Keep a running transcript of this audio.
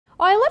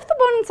Oh, I left the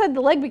bone inside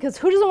the leg because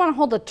who doesn't want to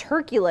hold a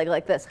turkey leg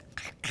like this?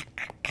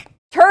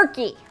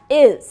 Turkey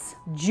is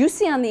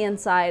juicy on the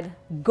inside,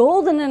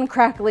 golden and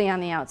crackly on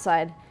the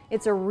outside.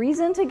 It's a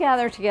reason to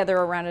gather together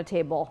around a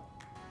table.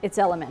 It's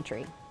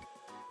elementary.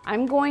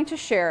 I'm going to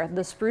share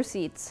the Spruce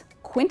Eats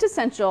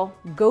quintessential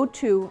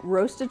go-to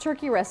roasted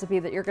turkey recipe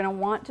that you're gonna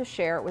want to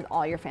share with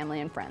all your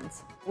family and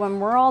friends. When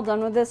we're all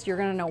done with this, you're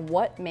gonna know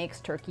what makes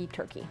turkey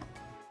turkey.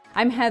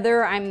 I'm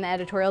Heather, I'm the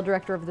editorial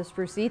director of the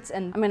Spruce Eats,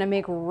 and I'm gonna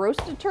make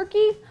roasted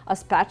turkey, a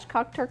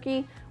spatchcock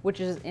turkey, which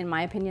is, in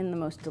my opinion, the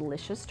most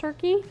delicious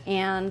turkey,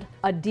 and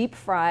a deep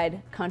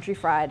fried, country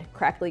fried,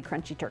 crackly,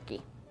 crunchy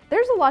turkey.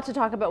 There's a lot to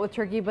talk about with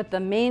turkey, but the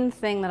main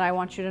thing that I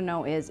want you to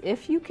know is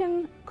if you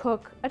can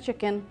cook a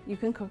chicken, you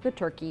can cook a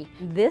turkey.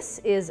 This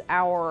is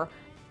our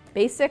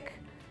basic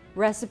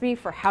recipe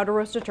for how to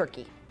roast a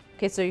turkey.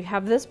 Okay, so you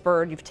have this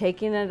bird, you've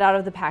taken it out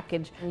of the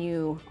package, and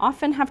you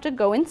often have to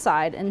go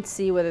inside and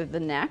see whether the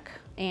neck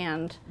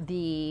and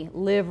the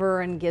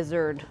liver and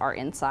gizzard are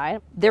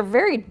inside. They're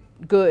very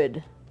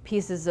good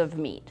pieces of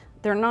meat.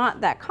 They're not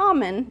that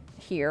common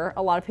here.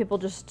 A lot of people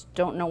just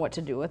don't know what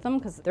to do with them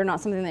because they're not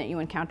something that you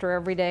encounter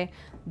every day.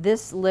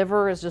 This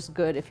liver is just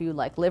good if you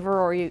like liver,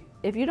 or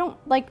if you don't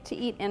like to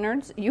eat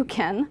innards, you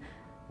can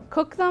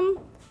cook them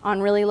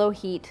on really low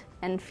heat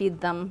and feed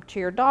them to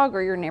your dog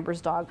or your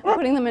neighbor's dog. I'm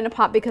putting them in a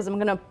pot because I'm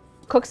gonna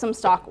cook some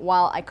stock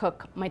while I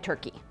cook my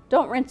turkey.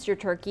 Don't rinse your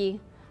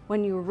turkey.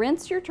 When you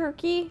rinse your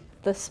turkey,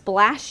 the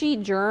splashy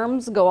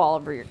germs go all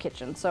over your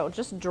kitchen, so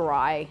just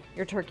dry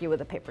your turkey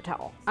with a paper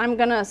towel. I'm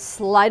gonna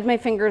slide my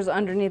fingers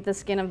underneath the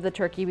skin of the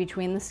turkey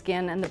between the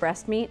skin and the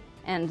breast meat,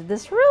 and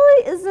this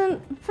really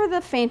isn't for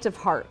the faint of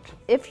heart.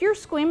 If you're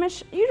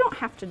squeamish, you don't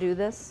have to do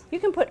this. You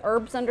can put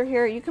herbs under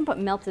here, you can put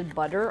melted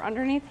butter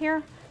underneath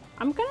here.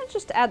 I'm gonna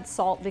just add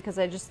salt because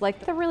I just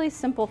like the really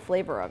simple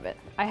flavor of it.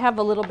 I have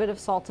a little bit of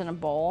salt in a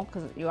bowl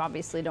because you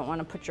obviously don't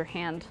wanna put your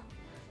hand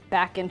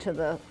back into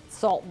the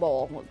salt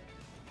bowl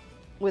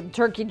with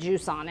turkey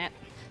juice on it.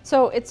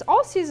 So it's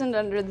all seasoned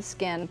under the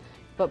skin,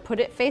 but put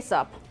it face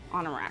up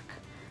on a rack.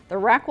 The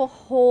rack will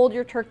hold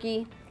your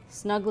turkey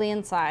snugly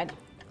inside.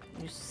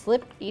 You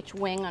slip each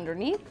wing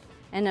underneath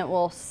and it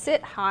will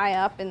sit high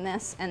up in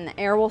this, and the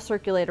air will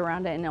circulate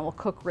around it and it will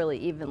cook really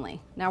evenly.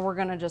 Now we're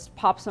gonna just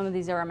pop some of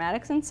these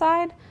aromatics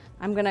inside.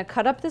 I'm gonna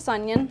cut up this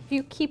onion. If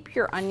you keep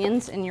your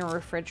onions in your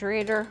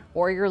refrigerator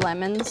or your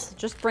lemons,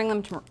 just bring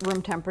them to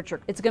room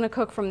temperature. It's gonna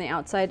cook from the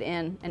outside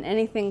in, and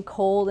anything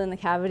cold in the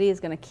cavity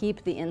is gonna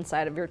keep the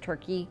inside of your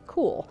turkey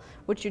cool,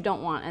 which you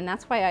don't want. And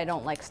that's why I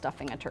don't like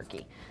stuffing a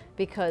turkey.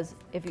 Because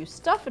if you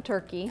stuff a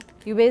turkey,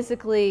 you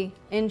basically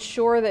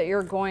ensure that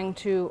you're going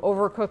to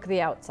overcook the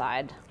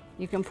outside.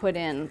 You can put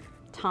in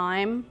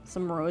thyme,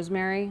 some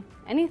rosemary,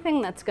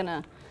 anything that's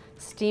gonna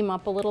steam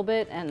up a little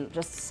bit and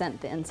just scent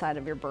the inside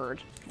of your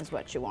bird is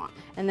what you want.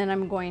 And then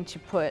I'm going to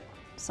put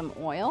some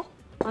oil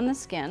on the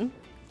skin,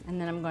 and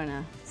then I'm going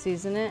to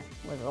season it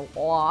with a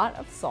lot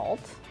of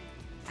salt.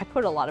 I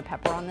put a lot of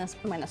pepper on this.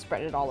 I'm going to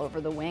spread it all over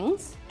the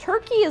wings.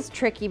 Turkey is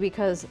tricky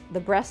because the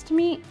breast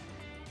meat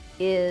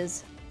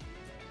is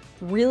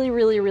really,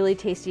 really, really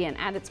tasty and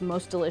at its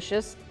most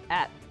delicious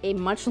at a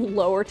much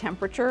lower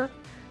temperature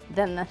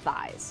than the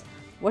thighs.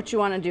 What you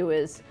want to do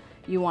is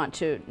you want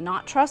to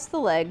not trust the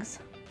legs,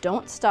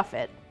 don't stuff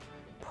it,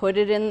 put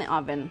it in the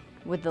oven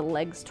with the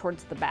legs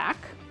towards the back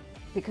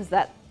because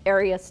that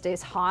area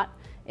stays hot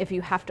if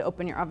you have to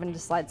open your oven to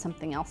slide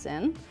something else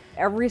in.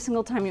 Every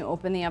single time you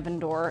open the oven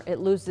door, it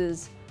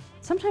loses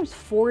sometimes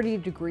 40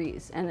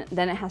 degrees and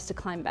then it has to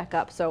climb back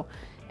up. So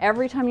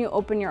every time you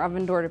open your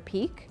oven door to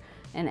peek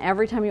and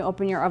every time you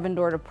open your oven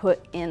door to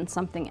put in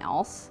something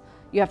else,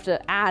 you have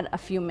to add a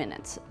few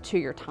minutes to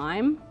your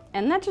time,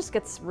 and that just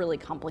gets really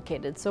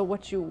complicated. So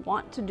what you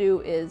want to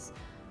do is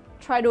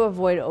try to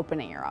avoid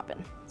opening your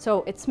oven.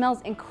 So it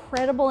smells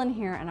incredible in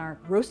here and our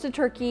roasted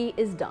turkey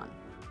is done.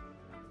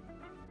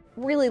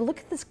 Really, look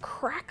at this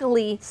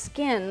crackly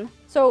skin.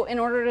 So in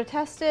order to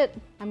test it,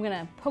 I'm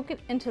gonna poke it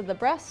into the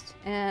breast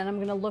and I'm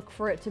gonna look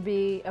for it to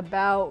be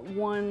about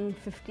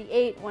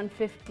 158,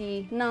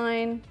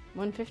 159,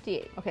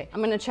 158. Okay,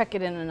 I'm gonna check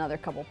it in another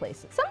couple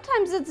places.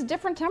 Sometimes it's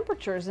different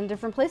temperatures in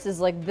different places.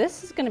 Like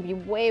this is gonna be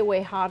way,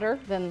 way hotter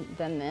than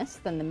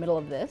the middle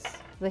of this.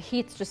 The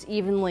heat's just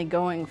evenly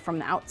going from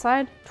the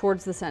outside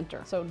towards the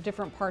center. So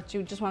different parts,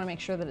 you just wanna make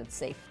sure that it's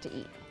safe to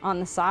eat.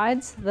 On the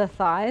sides, the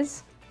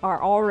thighs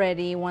are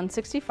already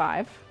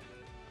 165.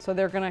 So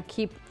they're gonna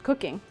keep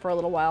cooking for a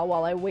little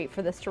while I wait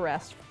for this to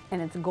rest,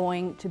 and it's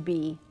going to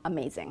be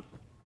amazing.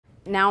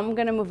 Now I'm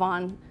gonna move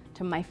on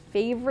to my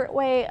favorite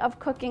way of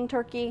cooking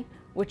turkey,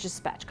 which is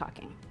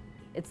spatchcocking.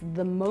 It's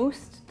the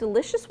most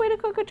delicious way to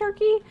cook a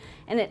turkey,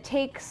 and it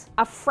takes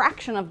a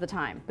fraction of the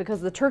time because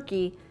the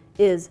turkey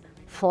is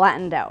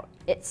flattened out.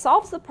 It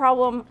solves the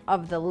problem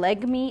of the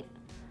leg meat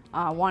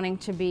wanting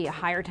to be a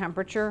higher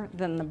temperature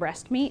than the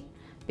breast meat,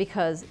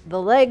 because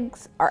the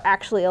legs are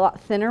actually a lot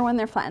thinner when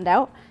they're flattened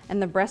out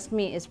and the breast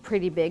meat is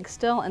pretty big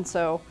still, and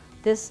so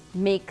this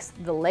makes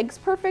the legs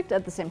perfect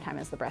at the same time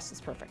as the breast is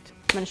perfect.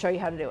 I'm gonna show you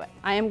how to do it.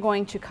 I am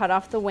going to cut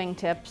off the wing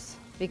tips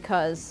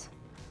because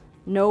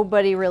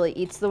Nobody really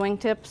eats the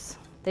wingtips.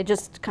 They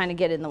just kind of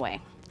get in the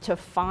way. To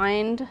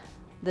find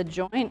the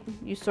joint,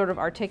 you sort of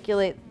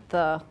articulate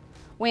the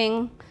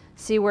wing,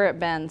 see where it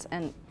bends,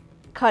 and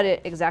cut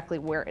it exactly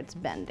where it's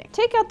bending.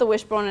 Take out the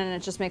wishbone and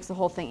it just makes the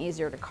whole thing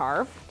easier to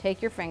carve.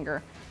 Take your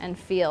finger and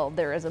feel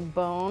there is a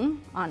bone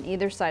on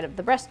either side of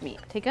the breast meat.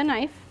 Take a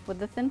knife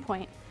with a thin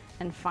point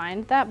and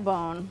find that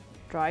bone,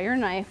 draw your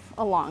knife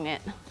along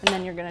it, and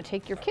then you're gonna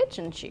take your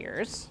kitchen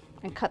shears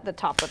and cut the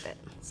top of it.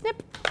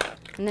 Snip,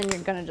 and then you're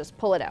gonna just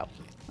pull it out.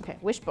 Okay,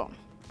 wishbone.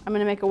 I'm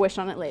gonna make a wish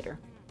on it later.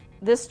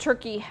 This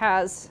turkey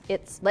has,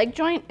 its leg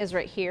joint is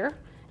right here,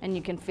 and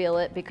you can feel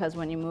it because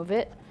when you move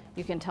it,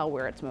 you can tell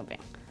where it's moving.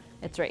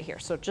 It's right here,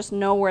 so just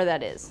know where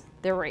that is.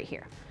 They're right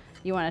here.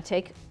 You wanna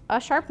take a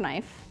sharp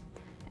knife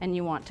and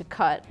you want to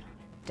cut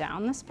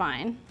down the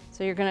spine.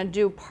 So you're gonna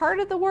do part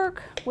of the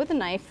work with a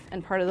knife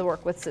and part of the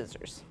work with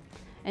scissors.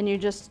 And you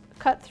just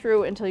cut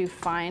through until you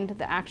find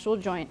the actual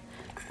joint,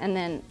 and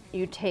then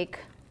you take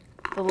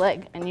the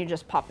leg and you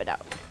just pop it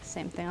out.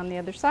 Same thing on the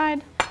other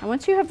side. And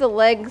once you have the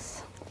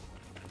legs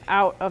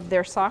out of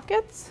their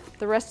sockets,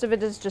 the rest of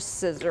it is just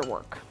scissor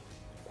work.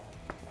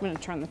 I'm gonna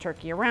turn the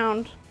turkey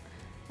around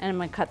and I'm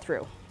gonna cut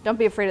through. Don't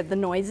be afraid of the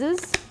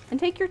noises and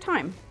take your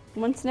time,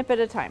 one snip at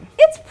a time.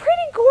 It's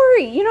pretty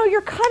gory. You know,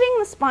 you're cutting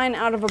the spine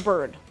out of a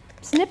bird.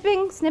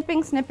 Snipping,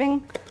 snipping,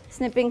 snipping,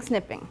 snipping,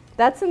 snipping.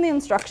 That's in the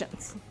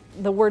instructions,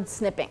 the word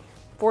snipping,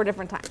 4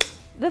 different times.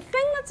 The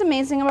thing that's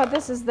amazing about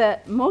this is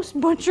that most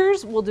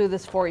butchers will do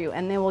this for you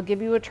and they will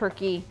give you a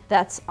turkey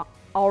that's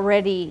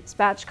already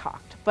spatchcocked.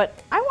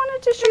 But I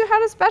wanted to show you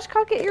how to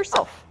spatchcock it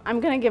yourself. I'm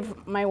gonna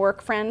give my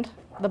work friend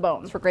the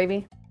bones for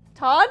gravy.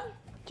 Todd,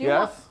 do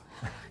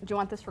you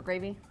want this for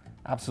gravy?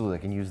 Absolutely,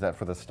 I can use that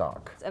for the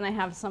stock. And I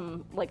have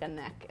some, like a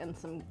neck and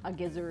a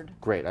gizzard.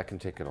 Great, I can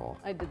take it all.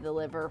 I did the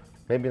liver.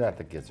 Maybe not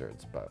the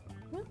gizzards, but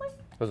Really?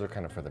 those are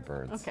kind of for the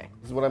birds. Okay.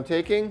 This is what I'm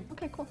taking.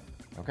 Okay, cool.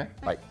 Okay,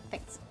 bye.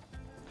 Thanks.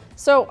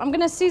 So I'm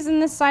gonna season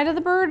this side of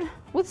the bird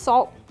with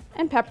salt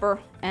and pepper,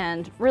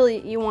 and really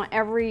you want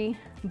every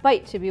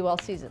bite to be well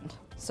seasoned.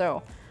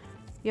 So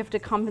you have to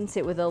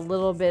compensate with a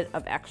little bit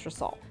of extra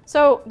salt.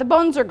 So the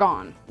bones are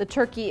gone. The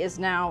turkey is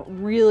now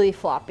really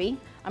floppy.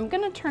 I'm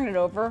gonna turn it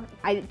over.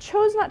 I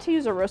chose not to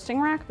use a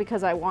roasting rack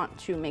because I want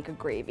to make a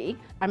gravy.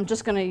 I'm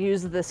just gonna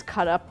use this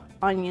cut up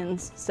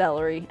onions,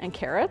 celery, and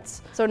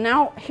carrots. So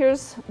now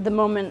here's the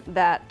moment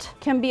that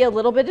can be a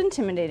little bit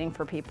intimidating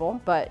for people,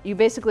 but you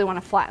basically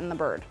wanna flatten the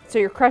bird. So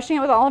you're crushing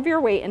it with all of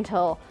your weight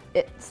until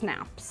it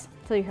snaps,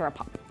 until you hear a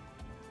pop.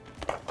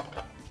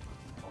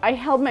 I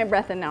held my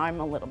breath and now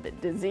I'm a little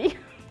bit dizzy.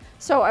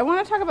 So I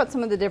wanna talk about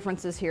some of the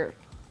differences here.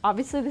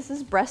 Obviously this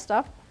is breast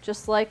up,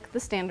 just like the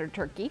standard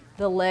turkey.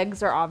 The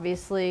legs are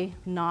obviously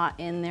not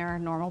in their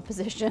normal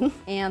position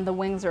and the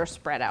wings are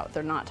spread out.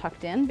 They're not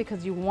tucked in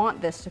because you want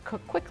this to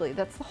cook quickly.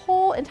 That's the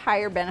whole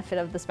entire benefit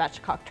of the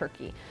spatchcock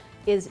turkey,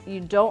 is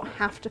you don't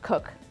have to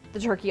cook the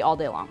turkey all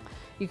day long.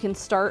 You can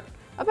start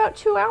about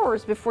 2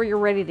 hours before you're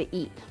ready to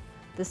eat.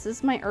 This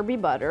is my herby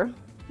butter.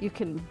 You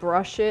can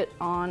brush it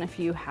on if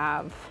you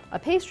have a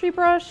pastry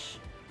brush,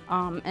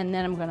 and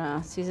then I'm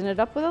gonna season it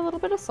up with a little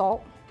bit of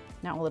salt,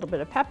 now a little bit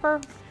of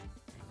pepper.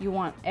 You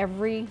want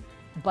every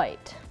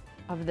bite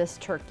of this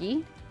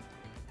turkey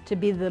to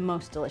be the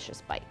most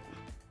delicious bite.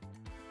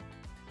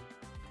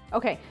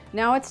 Okay,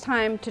 now it's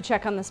time to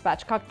check on the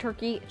spatchcock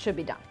turkey. It should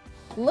be done.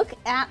 Look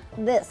at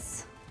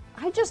this.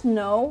 I just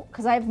know,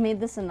 because I've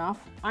made this enough,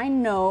 I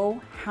know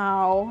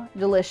how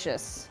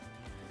delicious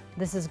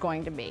this is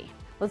going to be.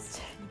 Let's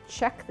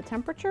check the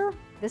temperature.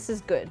 This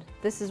is good.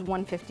 This is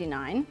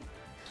 159.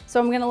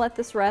 So I'm gonna let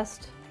this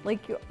rest.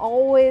 Like you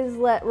always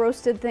let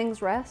roasted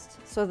things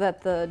rest so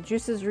that the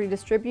juices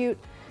redistribute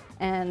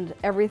and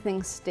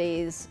everything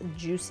stays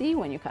juicy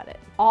when you cut it.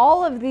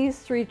 All of these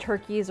 3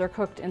 turkeys are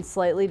cooked in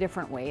slightly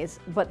different ways,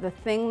 but the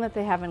thing that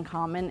they have in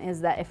common is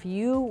that if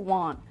you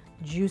want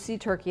juicy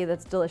turkey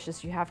that's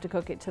delicious, you have to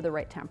cook it to the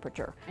right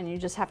temperature. And you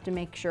just have to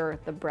make sure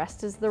the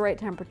breast is the right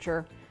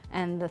temperature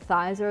and the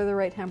thighs are the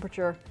right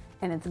temperature,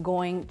 and it's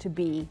going to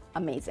be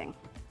amazing.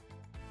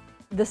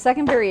 The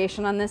second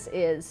variation on this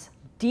is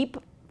deep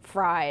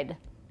fried,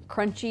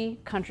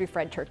 crunchy country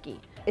fried turkey.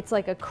 It's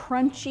like a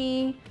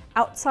crunchy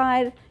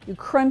outside, you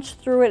crunch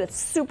through it, it's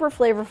super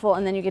flavorful,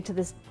 and then you get to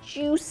this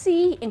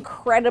juicy,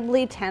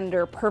 incredibly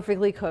tender,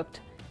 perfectly cooked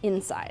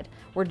inside.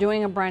 We're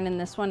doing a brine in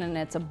this one and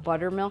it's a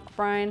buttermilk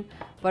brine.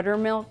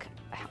 Buttermilk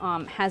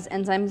has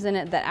enzymes in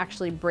it that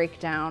actually break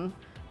down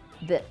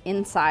the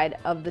inside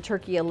of the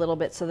turkey a little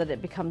bit so that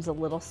it becomes a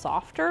little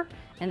softer,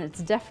 and it's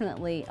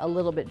definitely a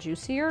little bit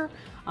juicier.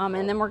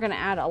 And then we're gonna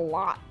add a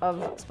lot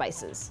of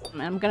spices.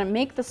 And I'm gonna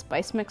make the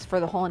spice mix for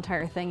the whole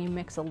entire thing. You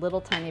mix a little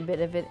tiny bit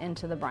of it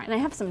into the brine. And I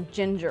have some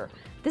ginger.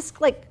 This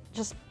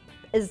just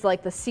is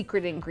like the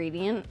secret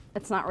ingredient.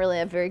 It's not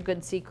really a very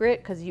good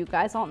secret because you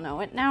guys all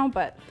know it now,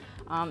 but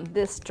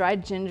this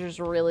dried ginger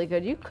is really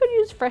good. You could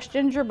use fresh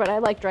ginger, but I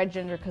like dried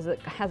ginger because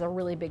it has a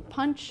really big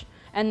punch.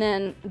 And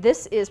then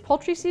this is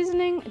poultry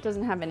seasoning. It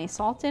doesn't have any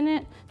salt in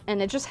it.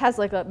 And it just has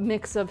like a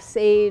mix of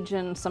sage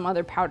and some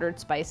other powdered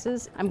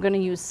spices. I'm gonna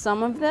use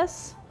some of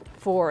this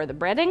for the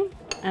breading.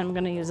 And I'm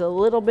gonna use a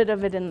little bit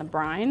of it in the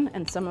brine,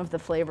 and some of the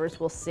flavors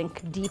will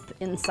sink deep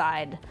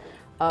inside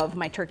of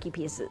my turkey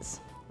pieces.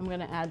 I'm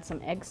gonna add some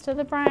eggs to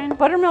the brine.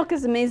 Buttermilk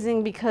is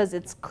amazing because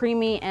it's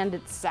creamy and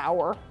it's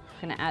sour.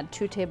 I'm gonna add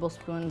 2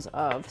 tablespoons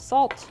of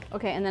salt.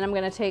 Okay, and then I'm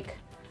gonna take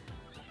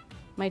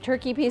my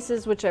turkey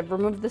pieces, which I've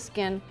removed the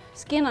skin.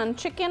 Skin on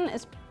chicken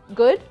is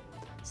good.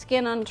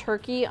 Skin on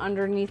turkey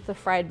underneath the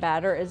fried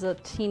batter is a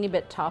teeny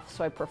bit tough,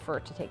 so I prefer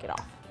to take it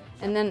off.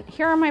 And then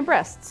here are my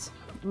breasts.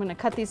 I'm gonna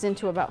cut these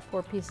into about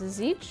 4 pieces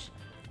each.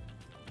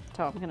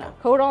 So I'm gonna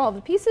coat all of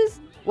the pieces.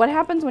 What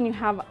happens when you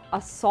have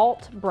a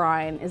salt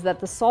brine is that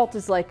the salt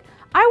is like,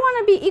 I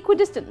wanna be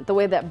equidistant. The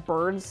way that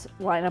birds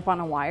line up on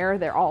a wire,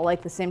 they're all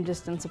like the same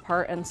distance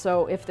apart. And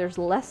so if there's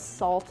less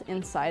salt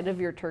inside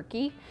of your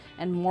turkey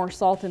and more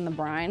salt in the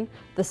brine,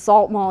 the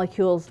salt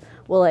molecules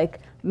will like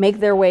make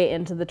their way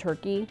into the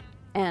turkey.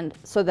 And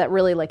so that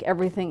really like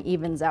everything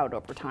evens out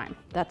over time.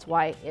 That's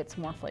why it's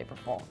more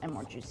flavorful and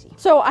more juicy.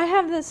 So I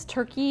have this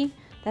turkey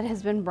that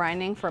has been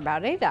brining for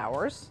about 8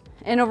 hours.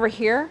 And over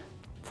here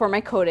for my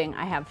coating,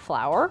 I have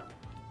flour,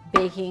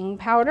 baking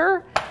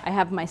powder, I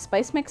have my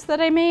spice mix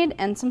that I made,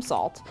 and some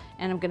salt.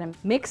 And I'm gonna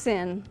mix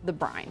in the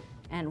brine.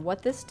 And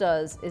what this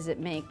does is it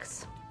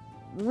makes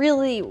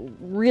really,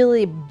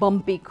 really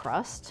bumpy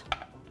crust.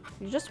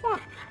 You just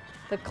want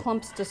the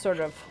clumps to sort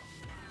of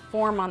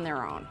form on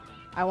their own.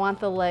 I want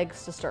the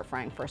legs to start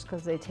frying first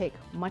because they take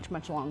much,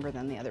 much longer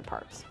than the other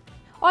parts.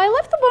 Oh, I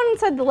left the bone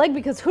inside the leg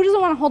because who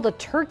doesn't want to hold a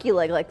turkey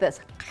leg like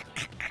this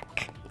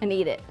and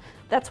eat it?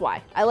 That's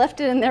why. I left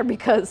it in there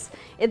because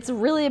it's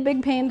really a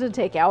big pain to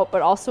take out,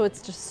 but also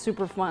it's just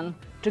super fun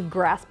to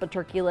grasp a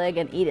turkey leg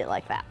and eat it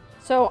like that.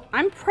 So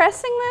I'm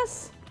pressing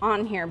this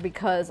on here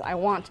because I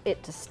want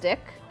it to stick,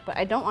 but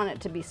I don't want it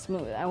to be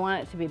smooth. I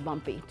want it to be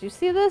bumpy. Do you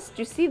see this?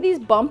 Do you see these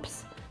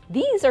bumps?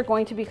 These are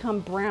going to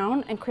become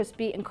brown and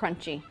crispy and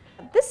crunchy.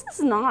 This is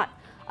not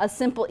a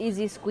simple,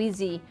 easy,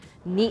 squeezy,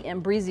 neat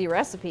and breezy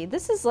recipe.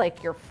 This is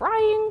like you're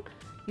frying,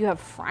 you have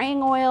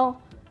frying oil,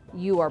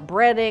 you are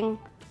breading.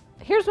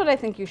 Here's what I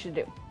think you should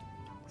do.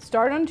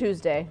 Start on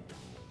Tuesday,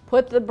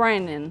 put the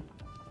brine in,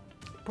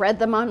 bread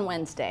them on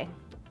Wednesday,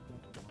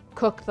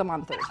 cook them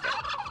on Thursday.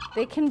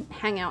 They can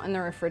hang out in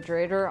the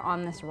refrigerator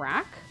on this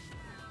rack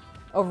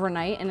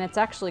overnight and it's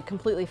actually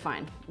completely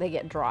fine. They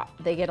get dry,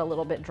 they get a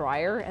little bit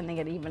drier and they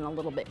get even a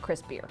little bit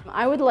crispier.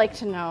 I would like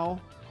to know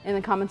in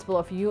the comments below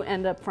if you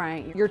end up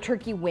frying your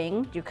turkey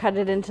wing. Do you cut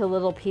it into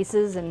little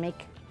pieces and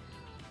make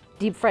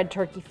deep fried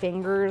turkey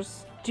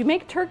fingers? Do you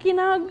make turkey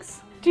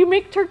nugs? Do you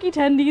make turkey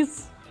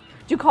tendies?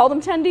 Do you call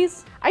them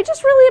tendies? I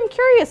just really am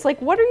curious,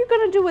 like what are you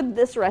gonna do with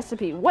this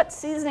recipe? What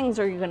seasonings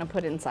are you gonna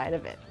put inside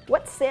of it?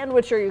 What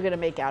sandwich are you gonna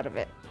make out of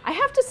it? I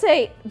have to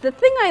say, the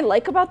thing I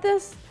like about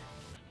this,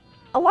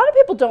 a lot of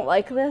people don't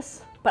like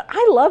this, but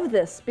I love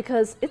this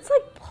because it's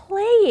like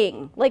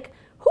playing. Like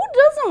who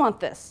doesn't want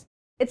this?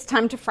 It's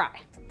time to fry.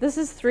 This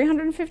is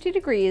 350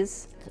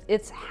 degrees.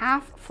 It's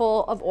half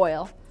full of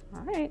oil.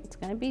 All right, it's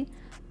gonna be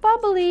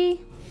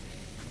bubbly.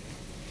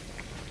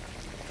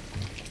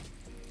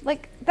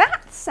 Like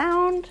that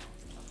sound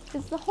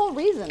is the whole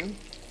reason.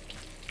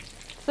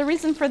 It's the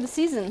reason for the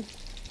season.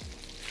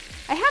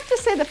 I have to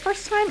say the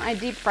first time I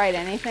deep fried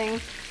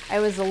anything, I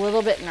was a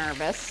little bit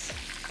nervous.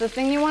 The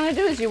thing you wanna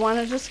do is you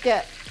wanna just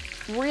get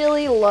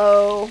really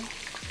low.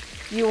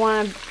 You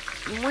wanna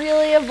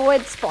really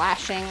avoid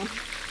splashing.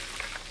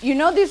 You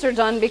know these are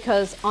done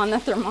because on the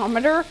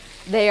thermometer,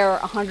 they are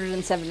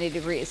 170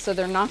 degrees. So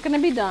they're not gonna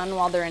be done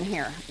while they're in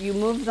here. You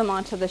move them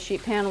onto the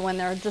sheet pan when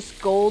they're just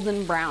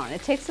golden brown.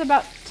 It takes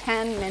about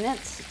 10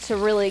 minutes to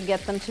really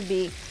get them to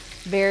be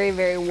very,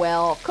 very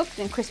well cooked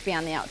and crispy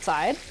on the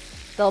outside.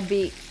 They'll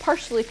be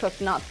partially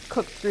cooked, not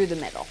cooked through the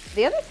middle.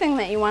 The other thing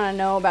that you wanna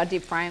know about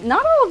deep frying,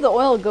 not all of the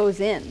oil goes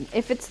in.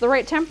 If it's the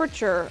right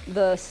temperature,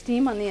 the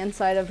steam on the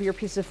inside of your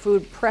piece of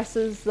food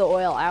presses the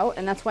oil out,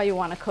 and that's why you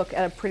wanna cook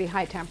at a pretty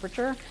high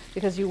temperature,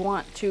 because you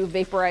want to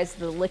vaporize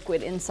the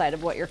liquid inside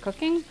of what you're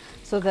cooking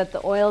so that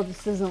the oil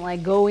just doesn't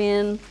like go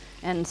in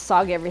and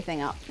sog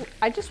everything up.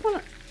 I just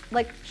wanna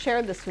like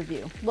share this with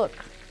you. Look,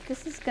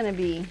 this is gonna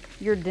be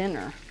your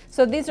dinner.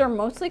 So these are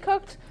mostly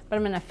cooked, but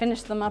I'm gonna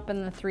finish them up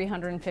in the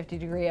 350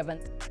 degree oven.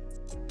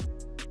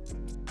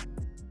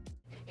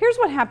 Here's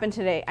what happened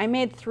today. I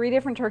made 3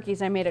 different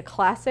turkeys. I made a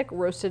classic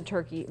roasted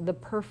turkey, the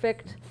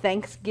perfect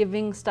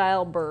Thanksgiving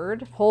style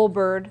bird, whole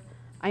bird.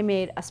 I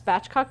made a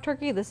spatchcock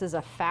turkey. This is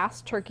a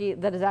fast turkey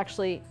that is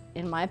actually,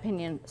 in my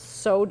opinion,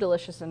 so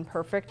delicious and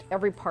perfect.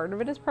 Every part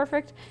of it is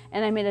perfect.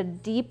 And I made a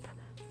deep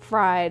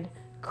fried,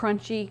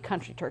 crunchy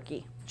country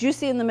turkey.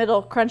 Juicy in the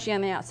middle, crunchy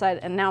on the outside,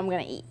 and now I'm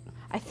gonna eat.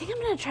 I think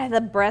I'm gonna try the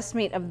breast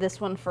meat of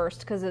this one first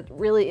because it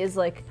really is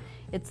like,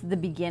 it's the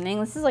beginning.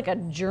 This is like a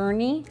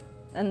journey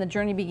and the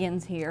journey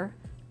begins here.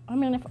 I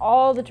mean, if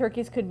all the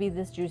turkeys could be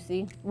this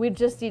juicy, we'd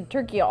just eat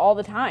turkey all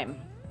the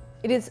time.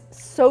 It is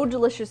so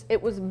delicious.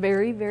 It was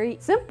very, very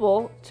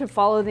simple to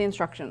follow the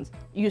instructions.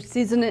 You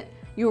season it,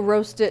 you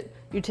roast it,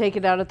 you take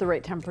it out at the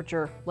right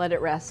temperature, let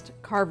it rest,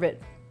 carve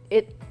it.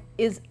 It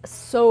is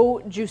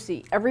so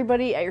juicy.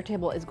 Everybody at your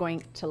table is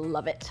going to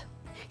love it.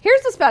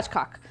 Here's the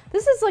spatchcock.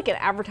 This is like an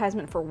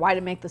advertisement for why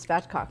to make the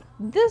spatchcock.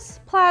 This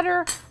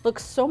platter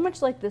looks so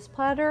much like this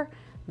platter.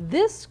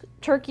 This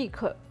turkey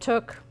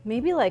took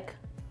maybe like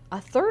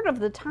a third of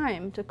the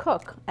time to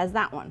cook as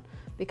that one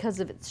because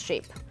of its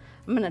shape.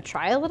 I'm gonna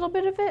try a little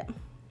bit of it.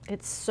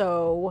 It's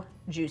so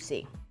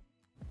juicy.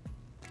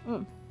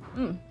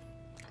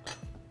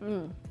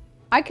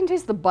 I can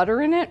taste the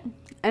butter in it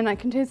and I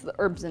can taste the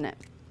herbs in it,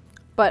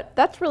 but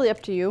that's really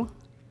up to you.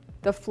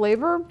 The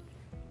flavor,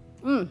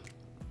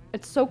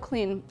 it's so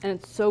clean and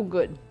it's so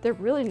good. They're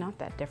really not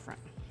that different.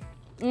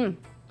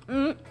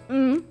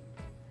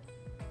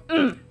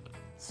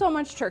 So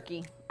much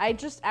turkey. I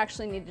just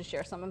actually need to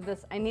share some of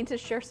this. I need to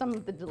share some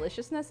of the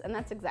deliciousness, and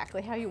that's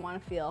exactly how you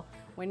want to feel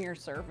when you're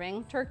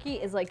serving turkey,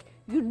 is like,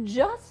 you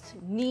just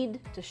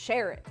need to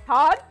share it.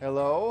 Todd?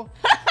 Hello?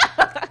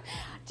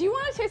 Do you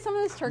want to taste some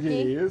of this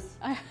turkey? Yes.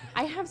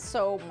 I have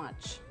so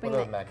much. What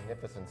a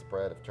magnificent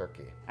spread of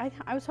turkey. I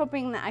was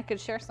hoping that I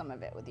could share some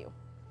of it with you.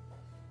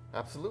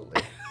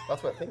 Absolutely.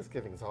 That's what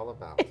Thanksgiving's all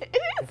about. It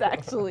is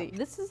actually.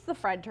 This is the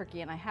fried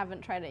turkey, and I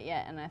haven't tried it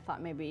yet, and I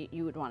thought maybe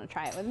you would want to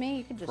try it with me.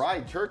 You could just...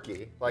 Fried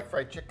turkey? Like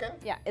fried chicken?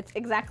 Yeah, it's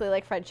exactly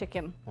like fried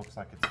chicken. Looks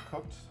like it's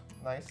cooked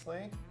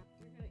nicely.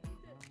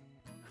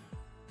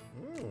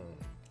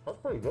 That's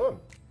pretty good.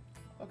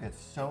 Look,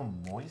 it's so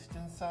moist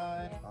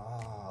inside.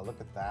 Ah, look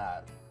at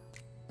that.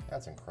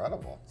 That's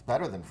incredible. It's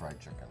better than fried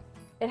chicken.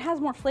 It has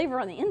more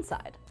flavor on the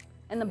inside.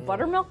 And the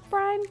buttermilk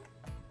brine,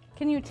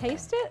 can you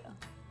taste it?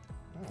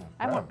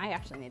 I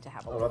actually need to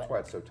have a little bit. That's why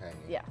it's so tangy.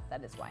 Yeah,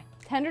 that is why.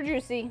 Tender,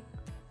 juicy,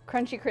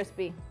 crunchy,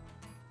 crispy.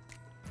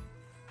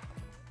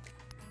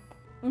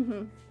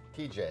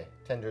 TJ,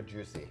 tender,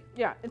 juicy.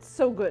 Yeah, it's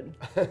so good.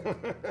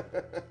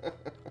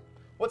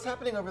 What's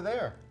happening over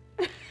there?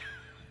 It's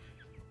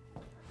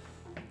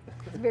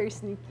very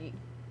sneaky.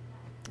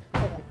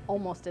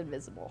 Almost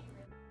invisible.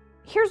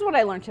 Here's what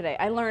I learned today.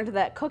 I learned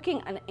that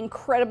cooking an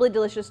incredibly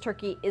delicious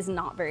turkey is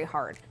not very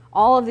hard.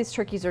 All of these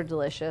turkeys are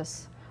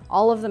delicious.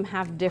 All of them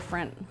have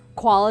different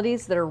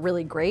qualities that are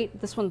really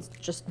great. This one's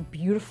just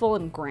beautiful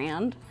and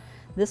grand.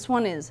 This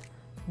one is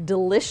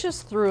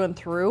delicious through and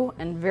through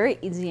and very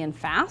easy and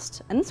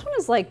fast. And this one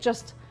is like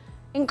just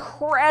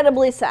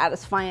incredibly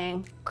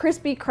satisfying,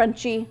 crispy,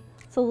 crunchy.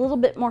 It's a little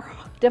bit more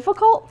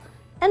difficult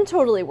and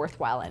totally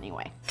worthwhile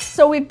anyway.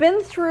 So we've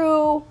been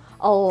through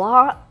a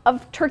lot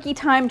of turkey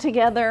time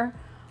together.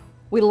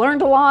 We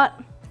learned a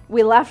lot,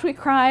 we laughed, we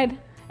cried,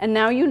 and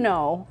now you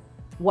know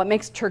what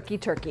makes turkey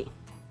turkey.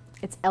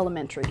 It's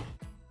elementary.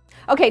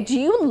 Okay, do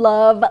you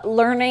love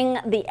learning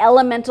the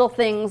elemental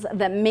things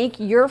that make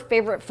your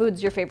favorite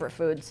foods your favorite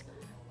foods?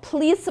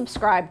 Please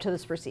subscribe to the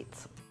Spruce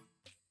Eats.